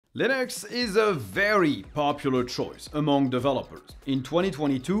Linux is a very popular choice among developers. In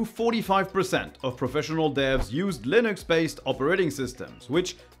 2022, 45% of professional devs used Linux-based operating systems,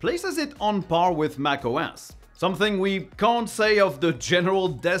 which places it on par with macOS. Something we can't say of the general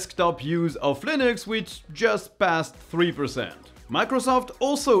desktop use of Linux, which just passed 3%. Microsoft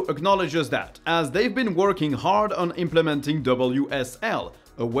also acknowledges that, as they've been working hard on implementing WSL,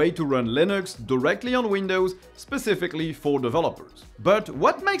 a way to run Linux directly on Windows, specifically for developers. But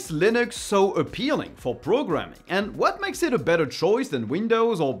what makes Linux so appealing for programming, and what makes it a better choice than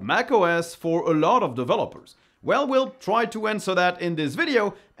Windows or macOS for a lot of developers? Well, we'll try to answer that in this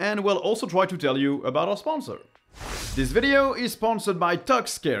video, and we'll also try to tell you about our sponsor. This video is sponsored by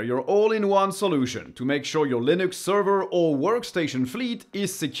TuxCare, your all-in-one solution to make sure your Linux server or workstation fleet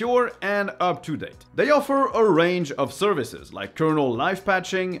is secure and up to date. They offer a range of services like kernel live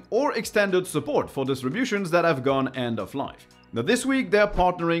patching or extended support for distributions that have gone end of life. Now this week they're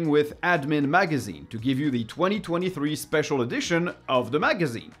partnering with Admin Magazine to give you the 2023 special edition of the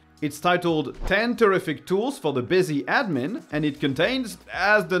magazine. It's titled 10 Terrific Tools for the Busy Admin, and it contains,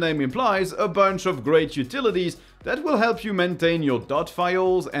 as the name implies, a bunch of great utilities that will help you maintain your .dot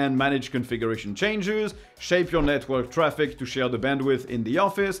files and manage configuration changes, shape your network traffic to share the bandwidth in the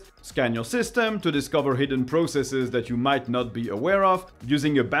office, scan your system to discover hidden processes that you might not be aware of,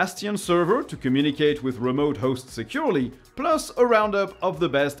 using a Bastion server to communicate with remote hosts securely, plus a roundup of the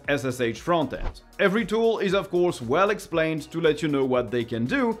best SSH frontends. Every tool is of course well explained to let you know what they can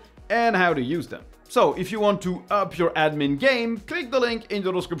do and how to use them. So if you want to up your admin game, click the link in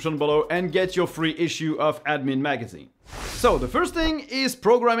the description below and get your free issue of Admin Magazine. So the first thing is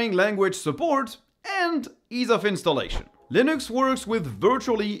programming language support and ease of installation. Linux works with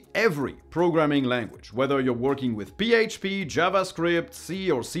virtually every programming language, whether you're working with PHP, JavaScript, C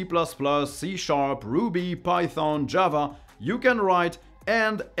or C++, C#, Ruby, Python, Java, you can write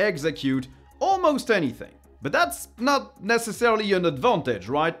and execute almost anything. But that's not necessarily an advantage,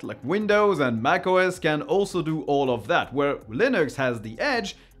 right? Like Windows and macOS can also do all of that. Where Linux has the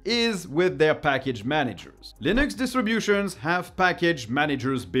edge is with their package managers. Linux distributions have package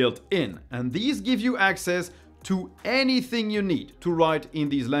managers built in, and these give you access to anything you need to write in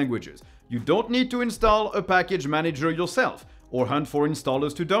these languages. You don't need to install a package manager yourself, or hunt for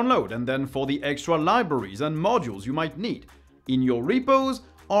installers to download, and then for the extra libraries and modules you might need. In your repos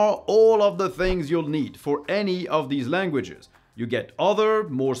are all of the things you'll need for any of these languages. You get other,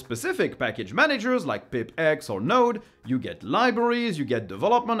 more specific package managers like pipx or node, you get libraries, you get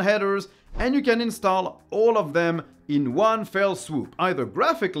development headers, and you can install all of them in one fell swoop, either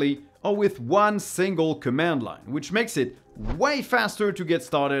graphically or with one single command line, which makes it way faster to get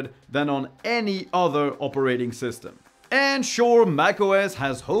started than on any other operating system. And sure, macOS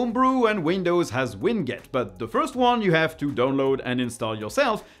has Homebrew and Windows has Winget, but the first one you have to download and install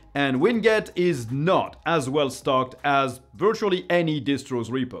yourself, and Winget is not as well stocked as virtually any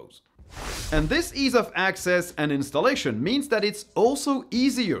distro's repos. And this ease of access and installation means that it's also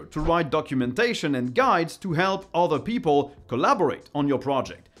easier to write documentation and guides to help other people collaborate on your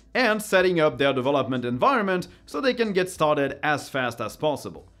project, and setting up their development environment so they can get started as fast as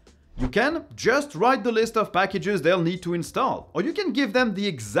possible. You can just write the list of packages they'll need to install, or you can give them the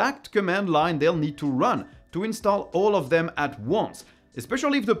exact command line they'll need to run to install all of them at once,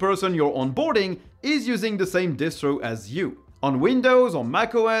 especially if the person you're onboarding is using the same distro as you. On Windows or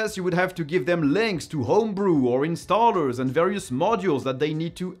macOS, you would have to give them links to Homebrew or installers and various modules that they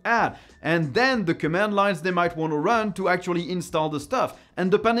need to add, and then the command lines they might want to run to actually install the stuff.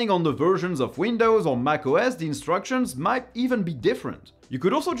 And depending on the versions of Windows or macOS, the instructions might even be different. You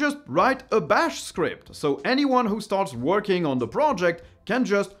could also just write a bash script, so anyone who starts working on the project can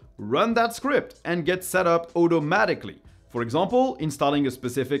just run that script and get set up automatically. For example, installing a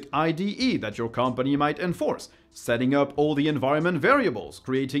specific IDE that your company might enforce, setting up all the environment variables,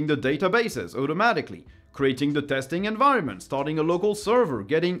 creating the databases automatically, creating the testing environment, starting a local server,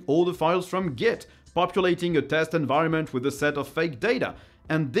 getting all the files from Git, populating a test environment with a set of fake data,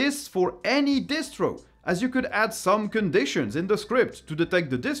 and this for any distro, as you could add some conditions in the script to detect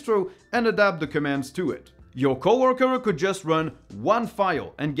the distro and adapt the commands to it. Your coworker could just run one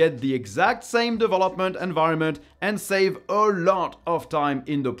file and get the exact same development environment and save a lot of time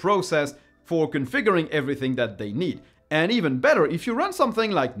in the process for configuring everything that they need. And even better, if you run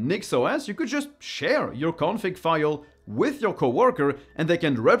something like NixOS, you could just share your config file with your coworker and they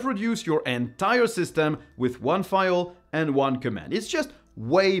can reproduce your entire system with one file and one command. It's just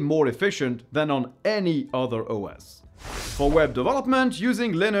way more efficient than on any other OS. For web development,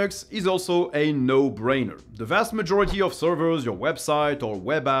 using Linux is also a no-brainer. The vast majority of servers your website or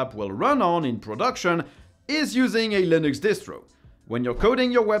web app will run on in production is using a Linux distro. When you're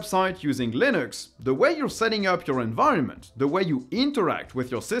coding your website using Linux, the way you're setting up your environment, the way you interact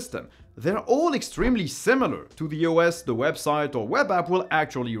with your system, they're all extremely similar to the OS the website or web app will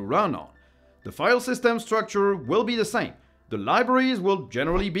actually run on. The file system structure will be the same, the libraries will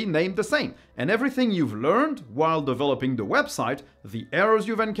generally be named the same, and everything you've learned while developing the website, the errors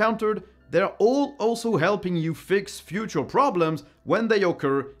you've encountered, they're all also helping you fix future problems when they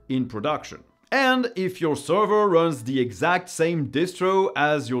occur in production. And if your server runs the exact same distro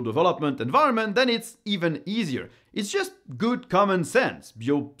as your development environment, then it's even easier. It's just good common sense.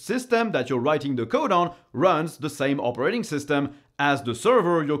 Your system that you're writing the code on runs the same operating system as the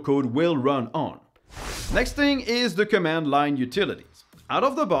server your code will run on. Next thing is the command line utilities. Out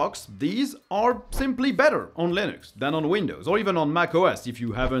of the box, these are simply better on Linux than on Windows or even on macOS if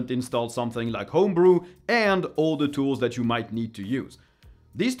you haven't installed something like Homebrew and all the tools that you might need to use.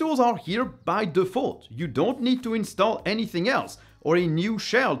 These tools are here by default. You don't need to install anything else or a new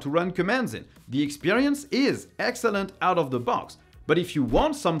shell to run commands in. The experience is excellent out of the box. But if you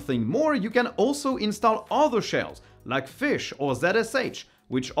want something more, you can also install other shells like Fish or ZSH,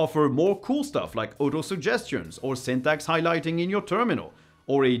 which offer more cool stuff like auto-suggestions or syntax highlighting in your terminal,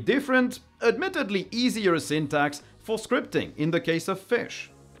 or a different, admittedly easier syntax for scripting in the case of Fish.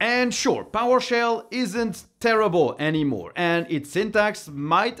 And sure, PowerShell isn't terrible anymore, and its syntax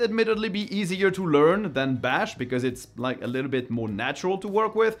might admittedly be easier to learn than Bash because it's like a little bit more natural to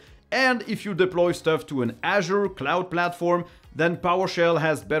work with, and if you deploy stuff to an Azure cloud platform, then PowerShell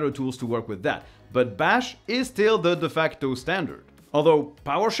has better tools to work with that. But Bash is still the de facto standard. Although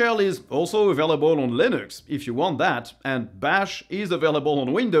PowerShell is also available on Linux if you want that, and Bash is available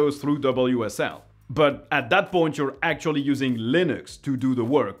on Windows through WSL. But at that point you're actually using Linux to do the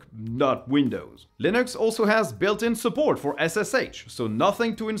work, not Windows. Linux also has built-in support for SSH, so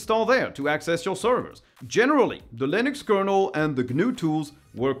nothing to install there to access your servers. Generally, the Linux kernel and the GNU tools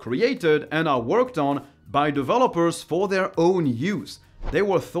were created and are worked on by developers for their own use. They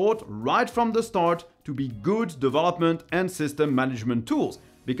were thought right from the start to be good development and system management tools,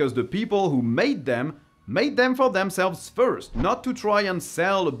 because the people who made them for themselves first, not to try and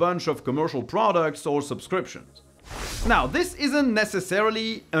sell a bunch of commercial products or subscriptions. Now, this isn't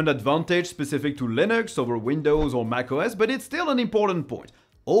necessarily an advantage specific to Linux over Windows or macOS, but it's still an important point.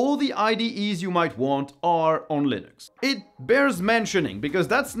 All the IDEs you might want are on Linux. It bears mentioning because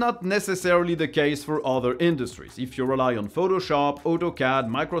that's not necessarily the case for other industries. If you rely on Photoshop, AutoCAD,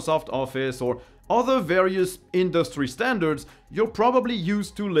 Microsoft Office, or other various industry standards, you're probably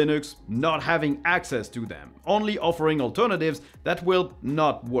used to Linux not having access to them, only offering alternatives that will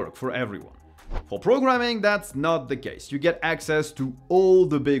not work for everyone. For programming, that's not the case. You get access to all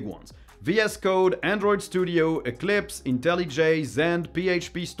the big ones. VS Code, Android Studio, Eclipse, IntelliJ, Zend,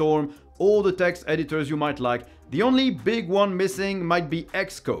 PHP Storm, all the text editors you might like. The only big one missing might be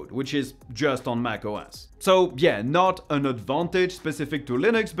Xcode, which is just on macOS. So yeah, not an advantage specific to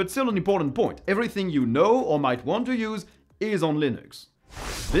Linux, but still an important point. Everything you know or might want to use is on Linux.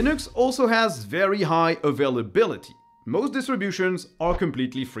 Linux also has very high availability. Most distributions are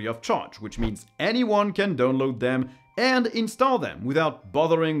completely free of charge, which means anyone can download them and install them without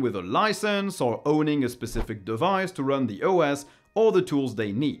bothering with a license or owning a specific device to run the OS or the tools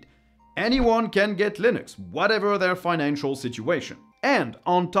they need. Anyone can get Linux, whatever their financial situation. And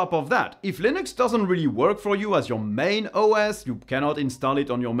on top of that, if Linux doesn't really work for you as your main OS, you cannot install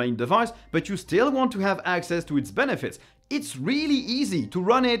it on your main device, but you still want to have access to its benefits, it's really easy to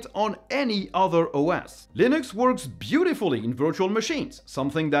run it on any other OS. Linux works beautifully in virtual machines,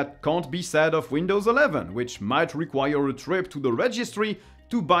 something that can't be said of Windows 11, which might require a trip to the registry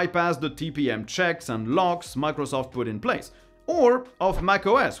to bypass the TPM checks and locks Microsoft put in place, or of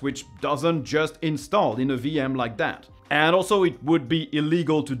macOS, which doesn't just install in a VM like that. And also it would be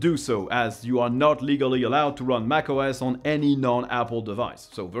illegal to do so, as you are not legally allowed to run macOS on any non-Apple device,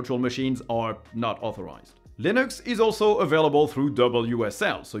 so virtual machines are not authorized. Linux is also available through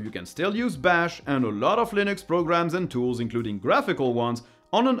WSL, so you can still use Bash and a lot of Linux programs and tools, including graphical ones,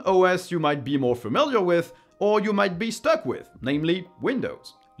 on an OS you might be more familiar with or you might be stuck with, namely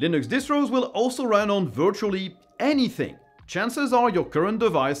Windows. Linux distros will also run on virtually anything. Chances are your current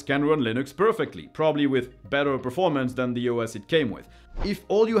device can run Linux perfectly, probably with better performance than the OS it came with. If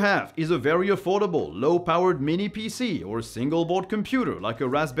all you have is a very affordable, low-powered mini PC or a single-board computer like a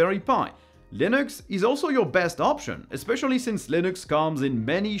Raspberry Pi, Linux is also your best option, especially since Linux comes in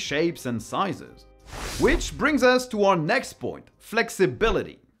many shapes and sizes. Which brings us to our next point,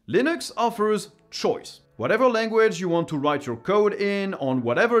 flexibility. Linux offers choice. Whatever language you want to write your code in, on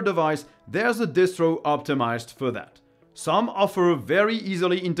whatever device, there's a distro optimized for that. Some offer very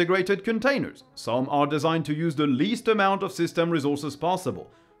easily integrated containers. Some are designed to use the least amount of system resources possible.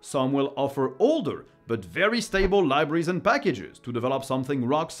 Some will offer older but very stable libraries and packages to develop something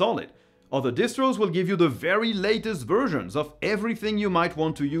rock solid. Other distros will give you the very latest versions of everything you might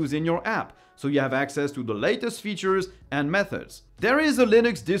want to use in your app, so you have access to the latest features and methods. There is a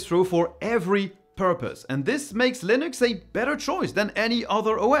Linux distro for every purpose, and this makes Linux a better choice than any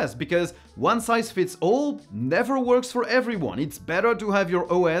other OS, because one-size-fits-all never works for everyone. It's better to have your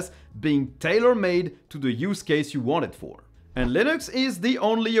OS being tailor-made to the use case you want it for. And Linux is the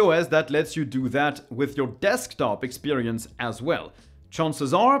only OS that lets you do that with your desktop experience as well.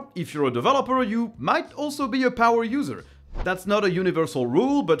 Chances are, if you're a developer, you might also be a power user. That's not a universal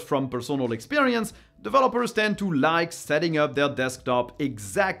rule, but from personal experience, developers tend to like setting up their desktop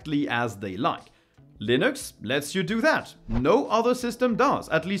exactly as they like. Linux lets you do that. No other system does,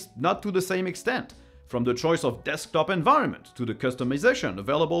 at least not to the same extent. From the choice of desktop environment to the customization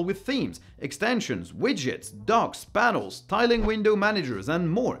available with themes, extensions, widgets, docks, panels, tiling window managers, and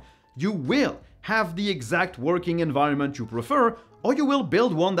more, you will have the exact working environment you prefer, or you will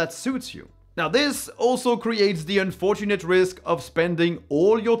build one that suits you. Now, this also creates the unfortunate risk of spending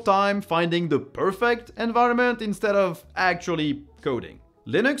all your time finding the perfect environment instead of actually coding.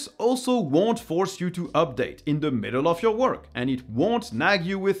 Linux also won't force you to update in the middle of your work, and it won't nag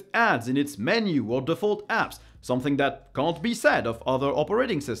you with ads in its menu or default apps, something that can't be said of other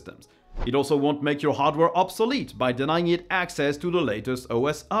operating systems. It also won't make your hardware obsolete by denying it access to the latest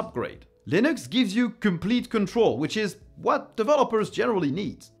OS upgrade. Linux gives you complete control, which is what developers generally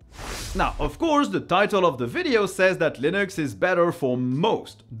need. Now, of course, the title of the video says that Linux is better for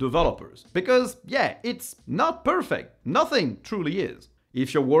most developers, because yeah, it's not perfect. Nothing truly is.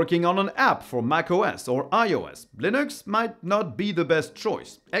 If you're working on an app for macOS or iOS, Linux might not be the best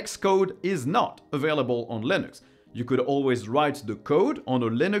choice. Xcode is not available on Linux. You could always write the code on a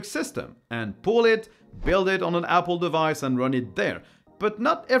Linux system and pull it, build it on an Apple device and run it there. But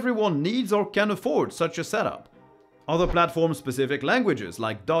not everyone needs or can afford such a setup. Other platform-specific languages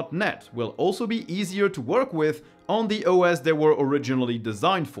like .NET will also be easier to work with on the OS they were originally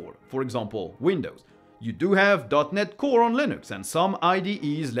designed for example, Windows. You do have .NET Core on Linux, and some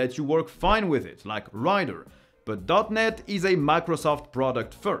IDEs let you work fine with it, like Rider. But .NET is a Microsoft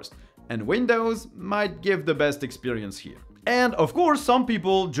product first, and Windows might give the best experience here. And of course, some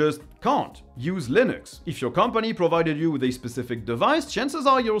people just can't use Linux. If your company provided you with a specific device, chances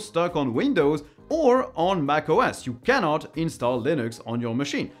are you're stuck on Windows or on macOS. You cannot install Linux on your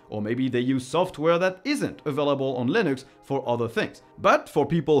machine. Or maybe they use software that isn't available on Linux for other things. But for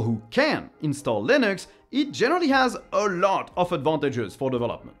people who can install Linux, it generally has a lot of advantages for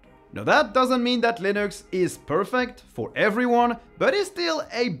development. Now, that doesn't mean that Linux is perfect for everyone, but is still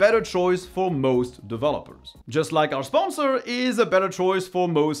a better choice for most developers. Just like our sponsor is a better choice for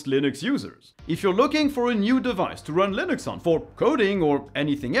most Linux users. If you're looking for a new device to run Linux on for coding or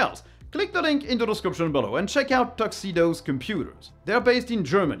anything else, click the link in the description below and check out Tuxedo's computers. They're based in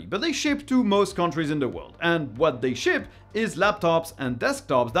Germany, but they ship to most countries in the world, and what they ship is laptops and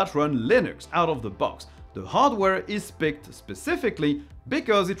desktops that run Linux out of the box. The hardware is picked specifically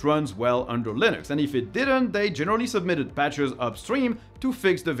because it runs well under Linux, and if it didn't, they generally submitted patches upstream to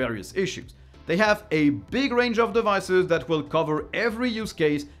fix the various issues. They have a big range of devices that will cover every use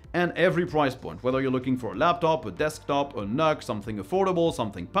case and every price point. Whether you're looking for a laptop, a desktop, a NUC, something affordable,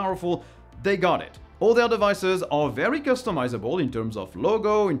 something powerful, they got it. All their devices are very customizable in terms of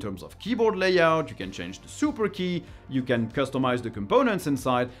logo, in terms of keyboard layout. You can change the super key, you can customize the components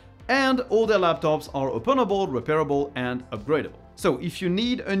inside, and all their laptops are openable, repairable, and upgradable. So if you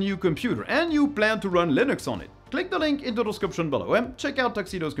need a new computer and you plan to run Linux on it, click the link in the description below and check out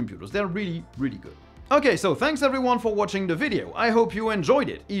Tuxedo's computers. They're really, really good. Okay, so thanks everyone for watching the video. I hope you enjoyed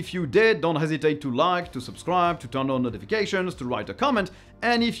it. If you did, don't hesitate to like, to subscribe, to turn on notifications, to write a comment.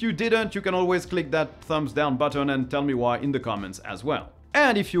 And if you didn't, you can always click that thumbs down button and tell me why in the comments as well.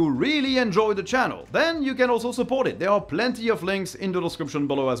 And if you really enjoy the channel, then you can also support it. There are plenty of links in the description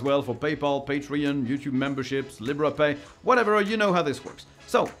below as well for PayPal, Patreon, YouTube memberships, LibraPay, whatever, you know how this works.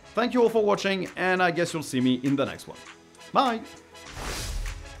 So, thank you all for watching, and I guess you'll see me in the next one. Bye!